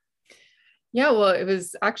 Yeah, well, it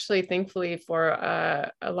was actually thankfully for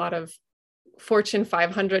a lot of Fortune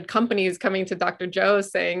 500 companies coming to Dr. Joe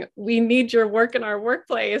saying, we need your work in our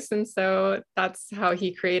workplace. And so that's how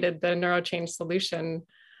he created the NeuroChange Solution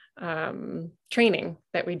training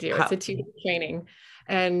that we do. It's How, a 2-week training.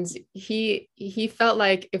 And he felt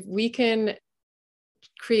like if we can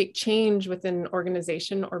create change within an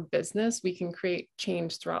organization or business, we can create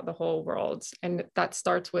change throughout the whole world. And that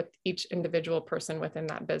starts with each individual person within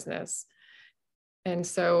that business. And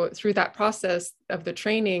so through that process of the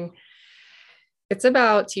training, it's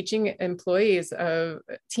about teaching employees of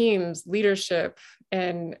teams, leadership,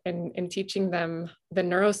 and teaching them the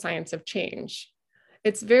neuroscience of change.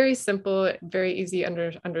 It's very simple, very easy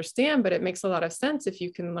to understand, but it makes a lot of sense if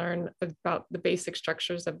you can learn about the basic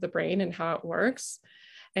structures of the brain and how it works.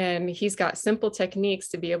 And he's got simple techniques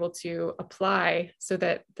to be able to apply so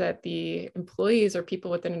that the employees or people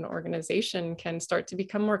within an organization can start to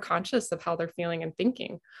become more conscious of how they're feeling and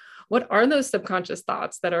thinking. What are those subconscious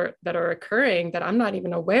thoughts that are occurring that I'm not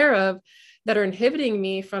even aware of, that are inhibiting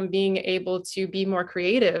me from being able to be more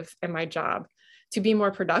creative in my job, to be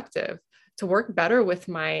more productive, to work better with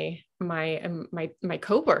my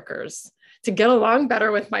coworkers, to get along better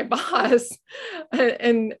with my boss.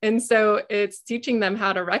 And so it's teaching them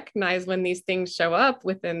how to recognize when these things show up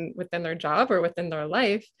within their job or within their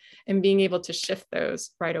life, and being able to shift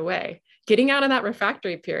those right away. Getting out of that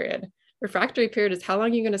refractory period. Refractory period is how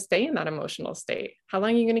long you're going to stay in that emotional state. How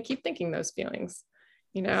long are you going to keep thinking those feelings?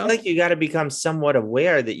 You know, I feel like you got to become somewhat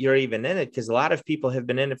aware that you're even in it, because a lot of people have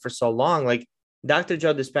been in it for so long. Like Dr.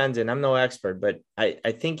 Joe Dispenza, and I'm no expert, but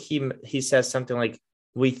I think he says something like,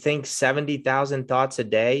 we think 70,000 thoughts a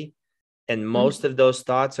day, and most of those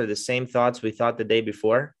thoughts are the same thoughts we thought the day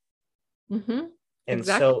before. Mm-hmm. And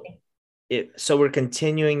Exactly. so we're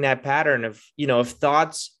continuing that pattern of, if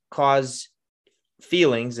thoughts cause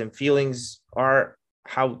feelings, and feelings are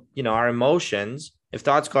how, our emotions, if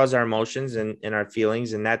thoughts cause our emotions and our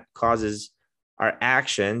feelings, and that causes our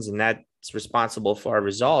actions, and that's responsible for our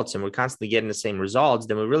results, and we're constantly getting the same results,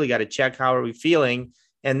 then we really got to check how are we feeling.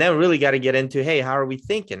 And then we really got to get into, hey, how are we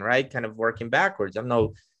thinking, right? Kind of working backwards. I'm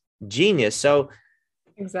no genius. So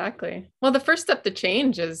Exactly. Well, the first step to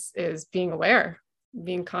change is being aware,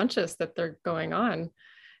 being conscious that they're going on.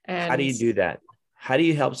 how do And you do that? How do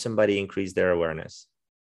you help somebody increase their awareness?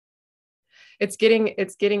 it's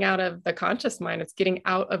getting out of the conscious mind. It's getting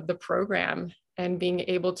out of the program and being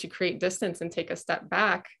able to create distance and take a step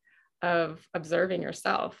back of observing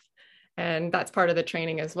yourself. And that's part of the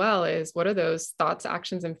training as well, is what are those thoughts,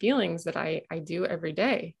 actions, and feelings that I do every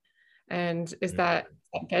day? And is that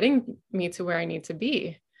getting me to where I need to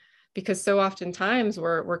be? Because so oftentimes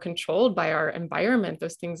we're controlled by our environment,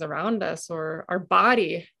 those things around us, or our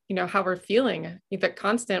body, how we're feeling, the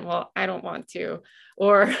constant, well, I don't want to,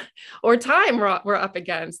 or time we're up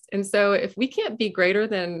against. And so if we can't be greater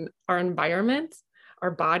than our environment,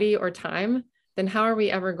 our body, or time, then how are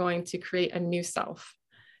we ever going to create a new self?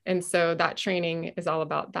 And so that training is all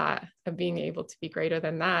about that, of being able to be greater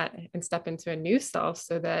than that and step into a new self,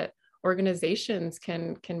 so that organizations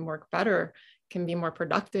can work better, can be more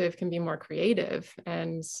productive, can be more creative,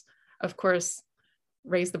 and of course,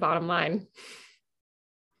 raise the bottom line.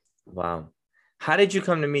 Wow. How did you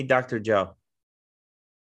come to meet Dr. Joe?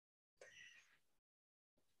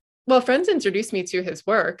 Well, friends introduced me to his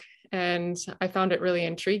work, and I found it really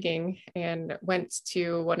intriguing, and went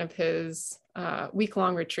to one of his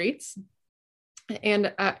week-long retreats.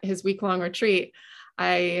 And at his week-long retreat,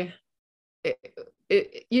 at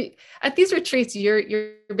these retreats,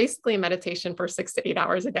 you're basically in meditation for 6 to 8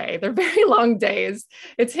 hours a day. They're very long days.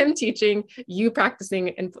 It's him teaching, you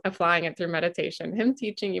practicing and applying it through meditation, him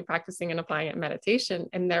teaching, you practicing and applying it in meditation.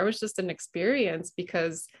 And there was just an experience,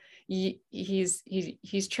 because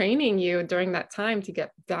he's training you during that time to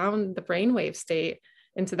get down the brainwave state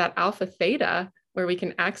into that alpha theta, where we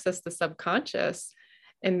can access the subconscious.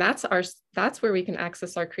 And that's where we can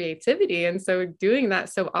access our creativity. And so doing that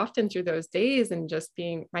so often through those days, and just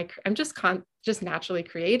being I'm just naturally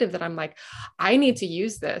creative, that I'm like, I need to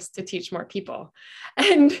use this to teach more people.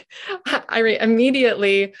 And I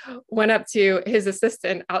immediately went up to his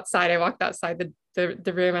assistant outside. I walked outside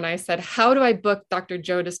the room, and I said, how do I book Dr.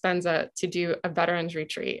 Joe Dispenza to do a veterans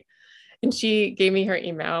retreat? And she gave me her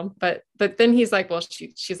email, but then he's like, well,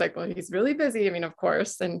 she's like, well, he's really busy. I mean, of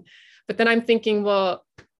course. But then I'm thinking, well,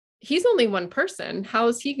 he's only one person. How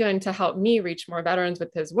is he going to help me reach more veterans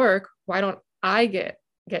with his work? Why don't I get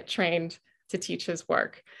trained to teach his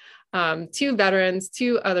work? 2 veterans,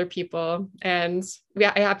 2 other people. And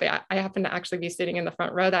I happened to actually be sitting in the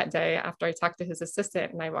front row that day after I talked to his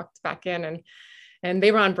assistant, and I walked back in, and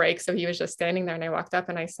they were on break. So he was just standing there, and I walked up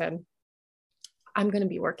and I said, I'm going to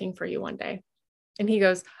be working for you one day. And he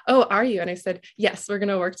goes, oh, are you? And I said, yes, we're going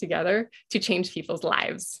to work together to change people's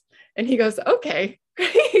lives. And he goes, okay,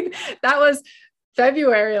 great. That was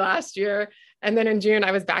February last year. And then in June,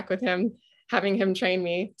 I was back with him, having him train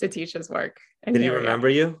me to teach his work. And did he remember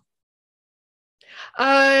you?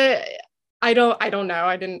 I don't know.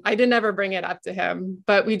 I didn't ever bring it up to him,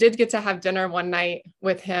 but we did get to have dinner one night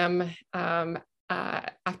with him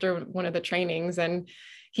after one of the trainings, and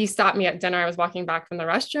he stopped me at dinner. I was walking back from the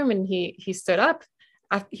restroom, and he stood up.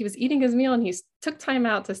 He was eating his meal, and he took time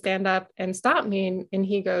out to stand up and stop me. And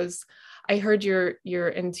he goes, I heard you're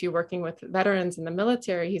into working with veterans in the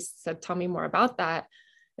military. He said, tell me more about that.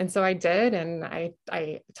 And so I did. And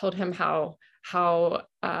I told him how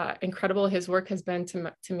incredible his work has been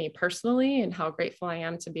to me personally, and how grateful I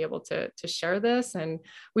am to be able to share this. And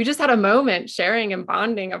we just had a moment sharing and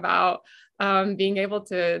bonding about being able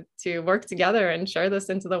to work together and share this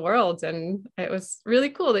into the world. And it was really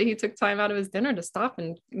cool that he took time out of his dinner to stop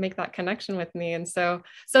and make that connection with me. And so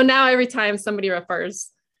now every time somebody refers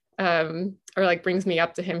or like brings me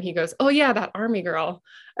up to him, he goes, oh yeah, that Army girl.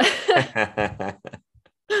 That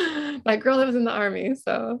girl that was in the Army.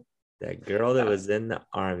 So that girl that was in the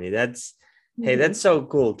Army. Hey, that's so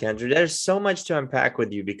cool, Kendra. There's so much to unpack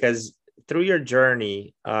with you, because through your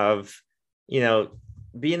journey of,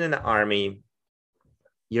 being in the Army,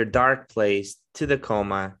 your dark place, to the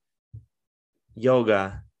coma,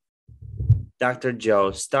 yoga, Dr.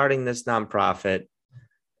 Joe, starting this nonprofit,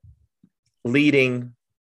 leading,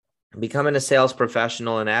 becoming a sales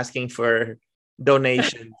professional and asking for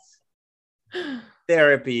donations,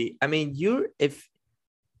 therapy. I mean,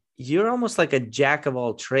 you're almost like a jack of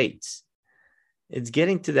all trades. It's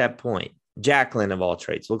getting to that point. Jacqueline of all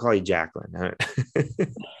trades. We'll call you Jacqueline.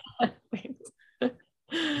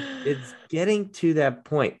 It's getting to that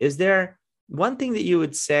point. Is there one thing that you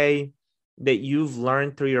would say that you've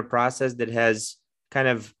learned through your process that has kind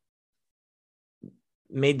of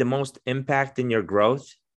made the most impact in your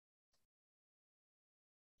growth?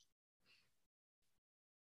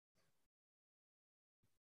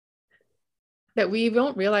 That we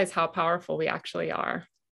don't realize how powerful we actually are.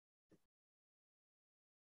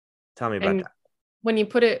 Tell me about that. When you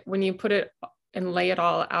put it and lay it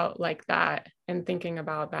all out like that, and thinking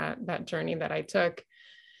about that journey that I took,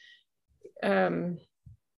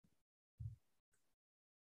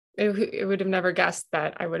 it would have never guessed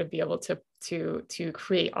that I would have been able to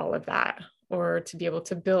create all of that, or to be able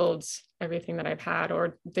to build everything that I've had,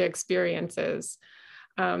 or the experiences.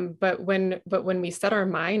 But when we set our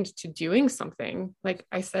mind to doing something, like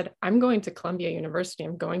I said, I'm going to Columbia University,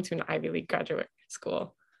 I'm going to an Ivy League graduate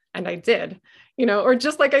school. And I did, or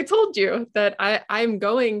just like I told you that I'm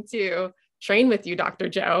going to train with you, Dr.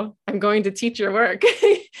 Joe, I'm going to teach your work.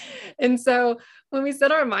 And so when we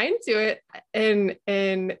set our mind to it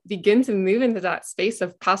and begin to move into that space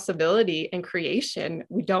of possibility and creation,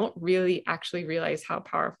 we don't really actually realize how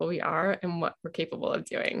powerful we are and what we're capable of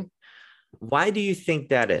doing. Why do you think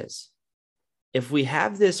that is? If we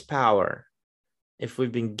have this power, if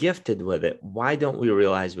we've been gifted with it, why don't we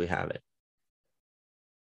realize we have it?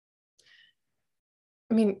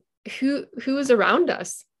 I mean, who is around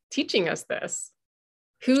us teaching us this?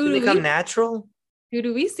 Who become natural? Who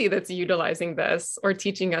do we see that's utilizing this or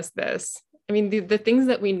teaching us this? I mean, the things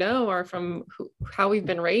that we know are from how we've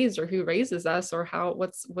been raised, or who raises us, or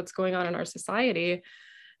what's going on in our society,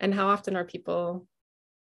 and how often are people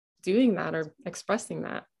doing that or expressing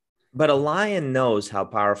that. But a lion knows how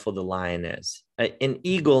powerful the lion is. An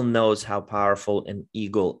eagle knows how powerful an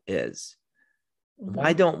eagle is. Mm-hmm.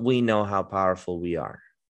 Why don't we know how powerful we are?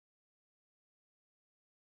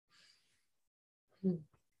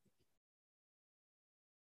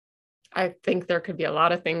 I think there could be a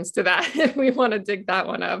lot of things to that if we want to dig that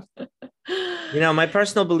one up. My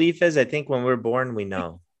personal belief is I think when we're born, we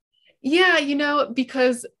know. Yeah,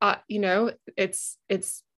 because,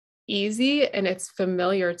 it's easy and it's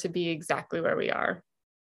familiar to be exactly where we are.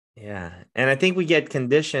 Yeah. And I think we get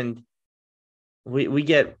conditioned. We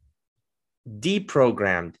get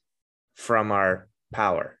deprogrammed from our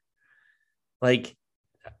power. Like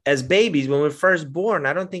as babies, when we're first born,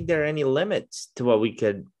 I don't think there are any limits to what we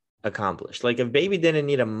could accomplish. Like if baby didn't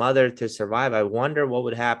need a mother to survive, I wonder what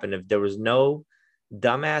would happen if there was no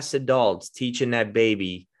dumbass adults teaching that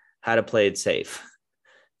baby how to play it safe.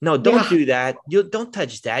 No, don't do that. You don't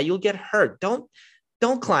touch that. You'll get hurt. Don't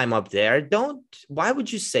climb up there. Why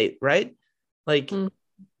would you say, right? Like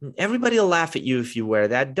everybody will laugh at you if you wear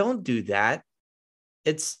that. Don't do that.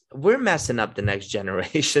 We're messing up the next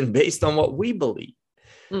generation based on what we believe.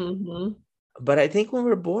 Mm-hmm. But I think when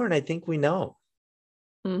we're born, I think we know.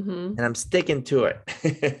 Mm-hmm. And I'm sticking to it.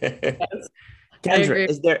 Yes. Kendra,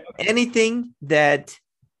 is there anything that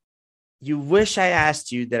you wish I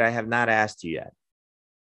asked you that I have not asked you yet?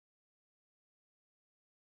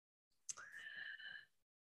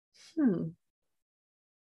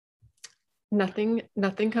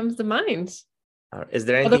 Nothing comes to mind. Is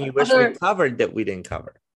there anything you wish we covered that we didn't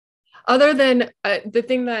cover? Other than the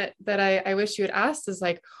thing that I wish you had asked is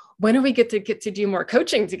like, when do we get to do more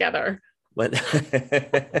coaching together? I'm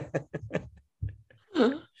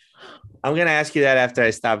going to ask you that after I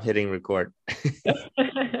stop hitting record.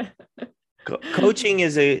 Coaching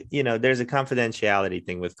is there's a confidentiality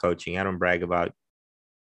thing with coaching. I don't brag about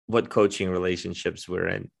what coaching relationships we're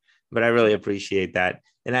in, but I really appreciate that.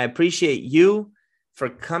 And I appreciate you for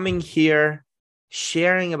coming here,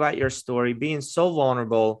 sharing about your story, being so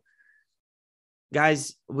vulnerable.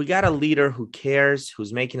 Guys, we got a leader who cares,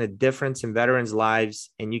 who's making a difference in veterans'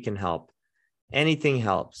 lives, and you can help. Anything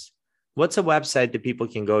helps. What's a website that people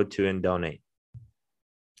can go to and donate?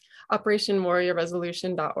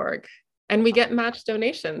 OperationWarriorResolution.org. And we get matched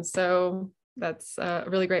donations. So that's a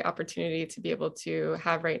really great opportunity to be able to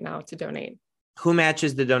have right now to donate. Who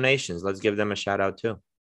matches the donations? Let's give them a shout out too.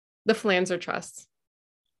 The Flanzer Trust.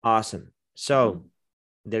 Awesome. So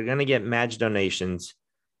they're going to get matched donations.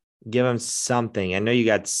 Give them something. I know you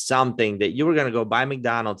got something that you were going to go buy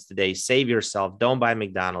McDonald's today. Save yourself. Don't buy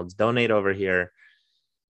McDonald's. Donate over here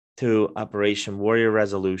to Operation Warrior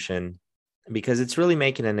Resolution because it's really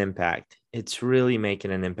making an impact. It's really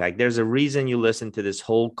making an impact. There's a reason you listen to this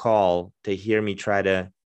whole call to hear me try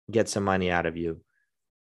to get some money out of you.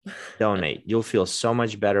 Donate. You'll feel so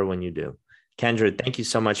much better when you do. Kendra, thank you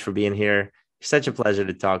so much for being here. Such a pleasure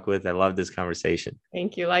to talk with. I love this conversation.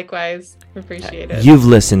 Thank you. Likewise. Appreciate it. You've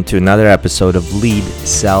listened to another episode of Lead,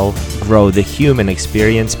 Sell, Grow, the Human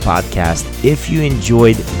Experience podcast. If you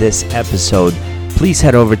enjoyed this episode, please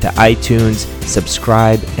head over to iTunes,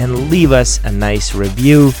 subscribe, and leave us a nice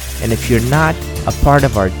review. And if you're not a part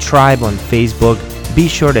of our tribe on Facebook, be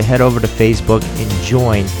sure to head over to Facebook and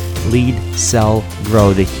join Lead, Sell,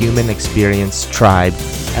 Grow, the Human Experience tribe.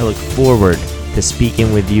 I look forward to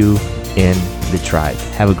speaking with you in the tribe.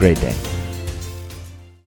 Have a great day.